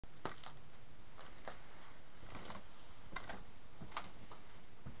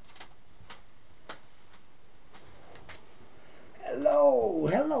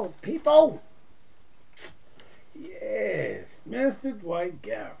Hello, people. Yes, Mr. Dwight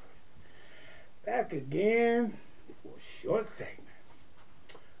Garris. Back again for a short segment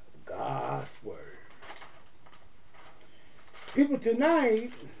of God's Word. People,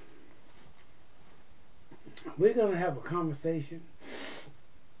 tonight we're going to have a conversation.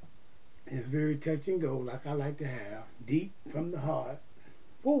 It's very touch and go, like I like to have, deep from the heart.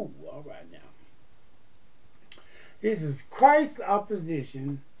 Ooh, all right now. This is Christ's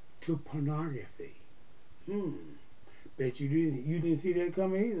opposition to pornography. Bet you didn't see that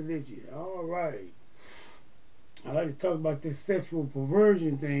coming either, did you? All right. I like to talk about this sexual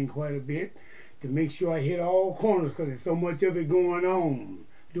perversion thing quite a bit to make sure I hit all corners because there's so much of it going on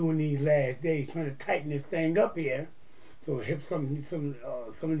during these last days, trying to tighten this thing up here. So it helps some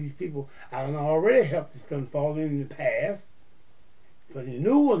of these people I don't know already helped this done fallen in the past. For the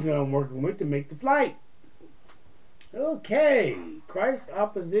new ones that I'm working with to make the flight. Okay, Christ's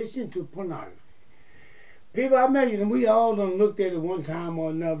opposition to pornography. People, I imagine we all done looked at it one time or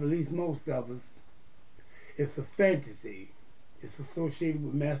another, at least most of us. It's a fantasy. It's associated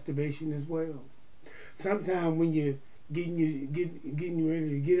with masturbation as well. Sometimes when you're getting ready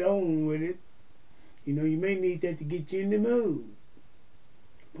to get on with it, you know, you may need that to get you in the mood.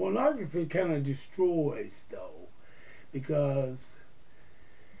 Pornography kind of destroys, though, because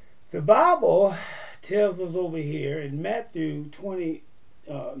the Bible tells us over here in Matthew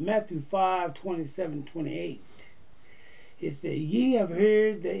 5:27-28. It says, "Ye have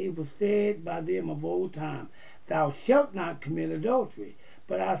heard that it was said by them of old time, Thou shalt not commit adultery.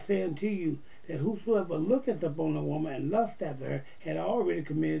 But I say unto you, that whosoever looketh upon a woman and lust after her, had already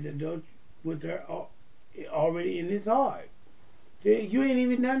committed adultery with her already in his heart." See, you ain't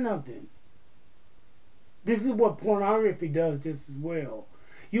even done nothing. This is what pornography does just as well.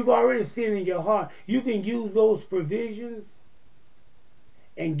 You've already sinned in your heart. You can use those provisions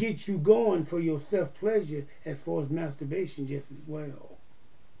and get you going for your self-pleasure as far as masturbation just as well.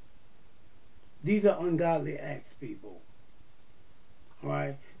 These are ungodly acts, people.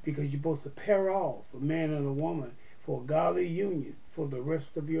 Alright? Because you're supposed to pair off a man and a woman for a godly union for the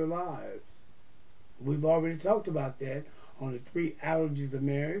rest of your lives. We've already talked about that on the 3 allergies of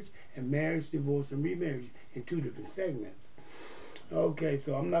marriage and marriage, divorce, and remarriage in 2 different segments. Okay,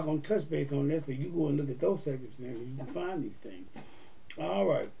 so I'm not going to touch base on that, so you go and look at those segments and you can find these things.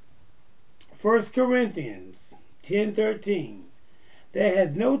 Alright. 1 Corinthians 10:13. There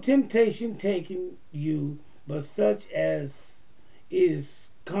has no temptation taken you but such as is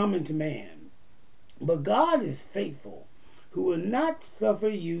common to man. But God is faithful, who will not suffer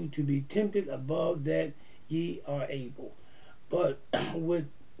you to be tempted above that ye are able, but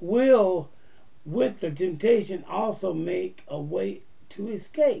will with the temptation also make a way to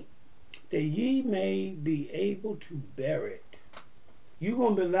escape, that ye may be able to bear it. You're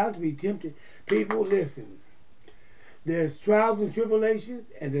going to be allowed to be tempted. People, listen. There's trials and tribulations,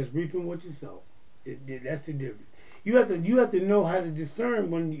 and there's reaping what you sow. That's the difference. You have to know how to discern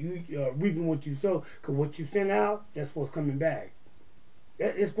when you reaping what you sow, because what you send out, that's what's coming back.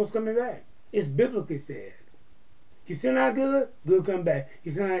 It's what's coming back. It's biblically said. You send out good, good come back.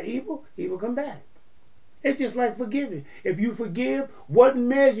 You send out evil, evil come back. It's just like forgiving. If you forgive, what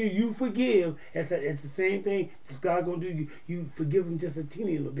measure you forgive, it's the same thing. It's God gonna do. You forgive him just a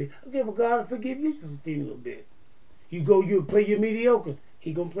teeny little bit. Okay, well God will forgive you just a teeny little bit. You play your mediocres.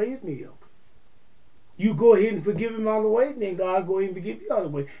 He gonna play his mediocres. You go ahead and forgive him all the way, then God go ahead and forgive you all the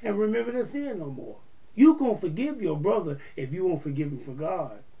way. And remember to sin no more. You gonna forgive your brother if you won't forgive him for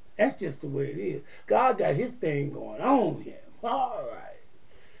God. That's just the way it is. God got his thing going on here. All right.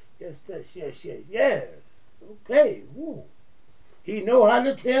 Yes. Okay. Woo. He know how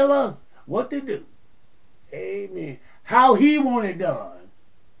to tell us what to do. Amen. How he want it done.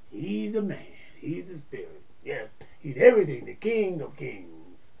 He's a man. He's the spirit. Yes. He's everything. The King of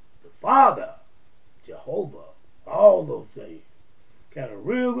kings. The Father. Jehovah. All those things. Got a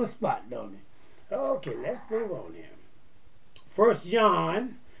real good spot, don't he? Okay, let's move on here. 1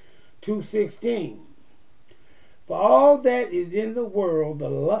 John 2:16. For all that is in the world, the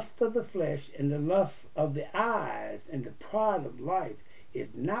lust of the flesh and the lust of the eyes and the pride of life is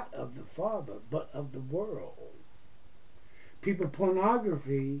not of the Father, but of the world. People,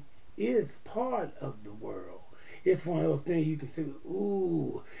 pornography is part of the world. It's one of those things you can say,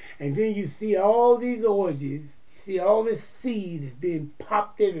 ooh. And then you see all these orgies. You see all this seed is being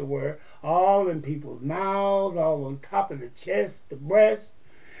popped everywhere. All in people's mouths, all on top of the chest, the breast,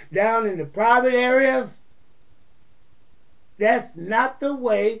 down in the private areas. That's not the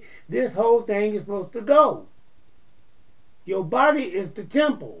way this whole thing is supposed to go. Your body is the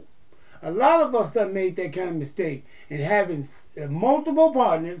temple A lot of us done made that kind of mistake in having multiple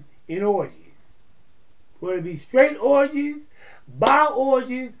partners in orgies. Whether it be straight orgies, bi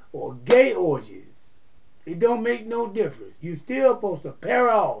orgies, or gay orgies. It don't make no difference. You still supposed to pair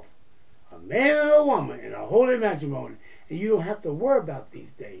off a man and a woman in a holy matrimony. And you don't have to worry about these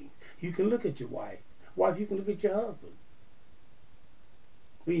things. You can look at your wife. Wife, you can look at your husband.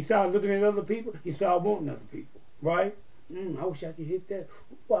 When you start looking at other people, you start wanting other people. Right? I wish I could hit that.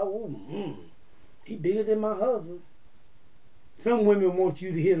 He bigger than my husband. Some women want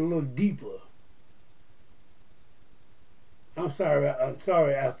you to hit a little deeper. I'm sorry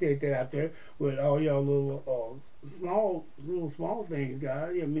I said that out there with all y'all little small things,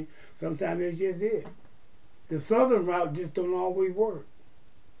 guys. I mean, sometimes that's just it. The southern route just don't always work.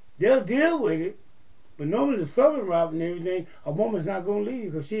 They'll deal with it, but normally the southern route and everything, a woman's not going to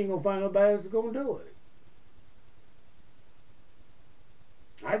leave because she ain't going to find nobody else that's going to do it.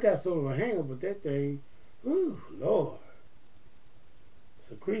 I got sort of a hang up with that thing. Ooh, Lord.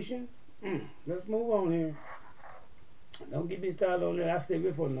 Secretion? Let's move on here. Don't get me started on that. I'll save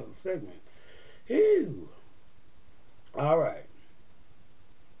it for another segment. Ew. Alright.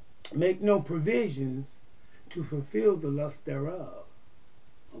 Make no provisions to fulfill the lust thereof.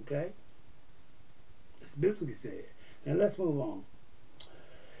 Okay? That's biblically said. Now let's move on.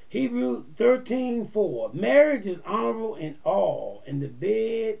 Hebrews 13:4. Marriage is honorable in all, and the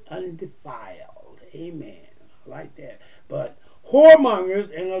bed undefiled. Amen. I like that. But whoremongers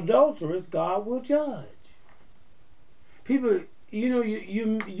and adulterers God will judge. People, you know,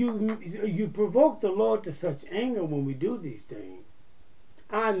 you provoke the Lord to such anger when we do these things.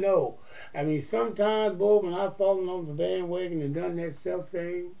 I know. I mean, sometimes, boy, when I've fallen on the bandwagon and done that self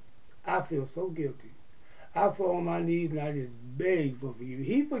thing, I feel so guilty. I fall on my knees and I just beg for forgiveness.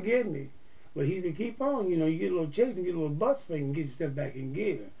 He forgive me, but he said, keep on. You know, you get a little chase and get a little bus thing and get yourself back in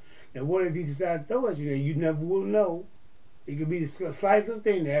gear. Now, what if he decides to throw at you there? You never will know. It could be the slightest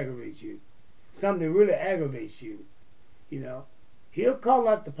thing that aggravates you. Something that really aggravates you. You know, he'll call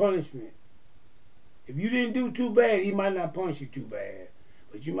out the punishment. If you didn't do too bad, he might not punish you too bad.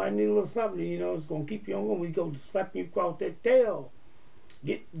 But you might need a little something, you know, it's going to keep you on going. We go to slap you across that tail.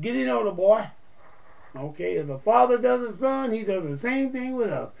 Get in on the boy. Okay, if the Father does the Son, he does the same thing with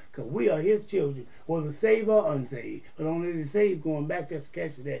us. Because we are his children, whether saved or unsaved. But only the saved going back, just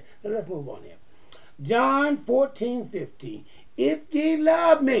catch that. Now let's move on here. John 14:15. If ye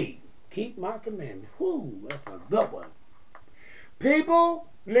love me, keep my commandments. Whoo, that's a good one. People,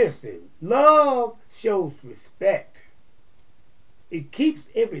 listen, love shows respect. It keeps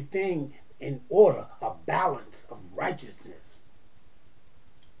everything in order, a balance of righteousness.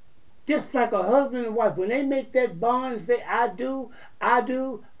 Just like a husband and wife, when they make that bond and say, I do,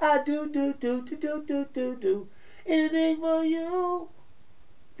 do, anything for you,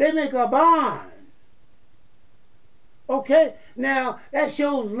 they make a bond. Okay? Now, that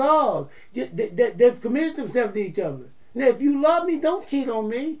shows love. They've committed themselves to each other. Now, if you love me, don't cheat on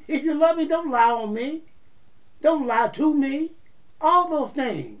me. If you love me, don't lie on me. Don't lie to me. All those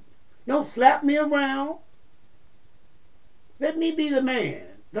things. Don't slap me around. Let me be the man.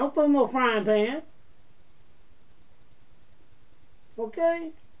 Don't throw no frying pan.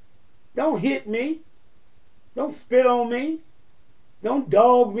 Okay? Don't hit me. Don't spit on me. Don't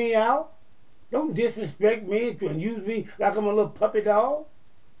dog me out. Don't disrespect me and use me like I'm a little puppy dog.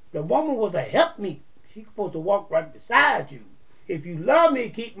 The woman was a helpmeet. She's supposed to walk right beside you. If you love me,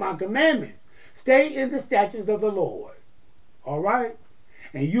 keep my commandments. Stay in the statutes of the Lord. Alright?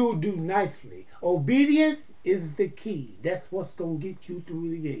 And you'll do nicely. Obedience is the key. That's what's going to get you through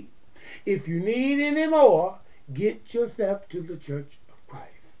the gate. If you need any more, get yourself to the Church of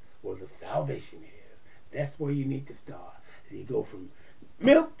Christ, where the salvation is. That's where you need to start. And you go from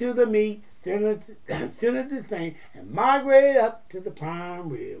milk to the meat, sinner to saint, and migrate up to the prime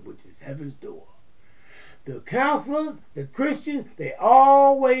rib, which is heaven's door. The counselors, the Christians, they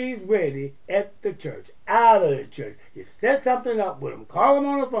always ready at the church, out of the church. You set something up with them, call them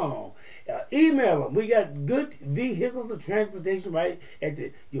on the phone, email them. We got good vehicles of transportation right at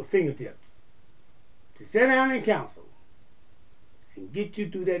your fingertips to sit down and counsel and get you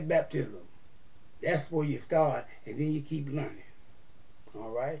through that baptism. That's where you start, and then you keep learning.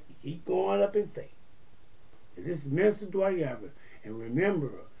 All right? You keep going up in faith. And this is Minister Dwight Gabbard. And remember,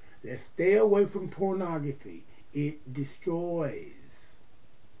 let's stay away from pornography. It destroys.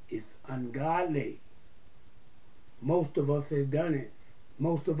 It's ungodly. Most of us have done it.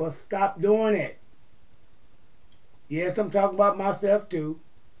 Most of us stopped doing it. Yes, I'm talking about myself too.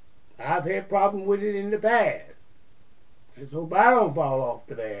 I've had problems with it in the past. Let's hope I don't fall off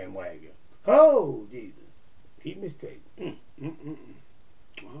the bandwagon. Oh, Jesus. Keep me straight.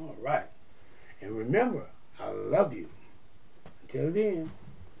 All right. remember, I love you. Until then,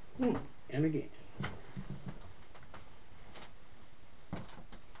 and again.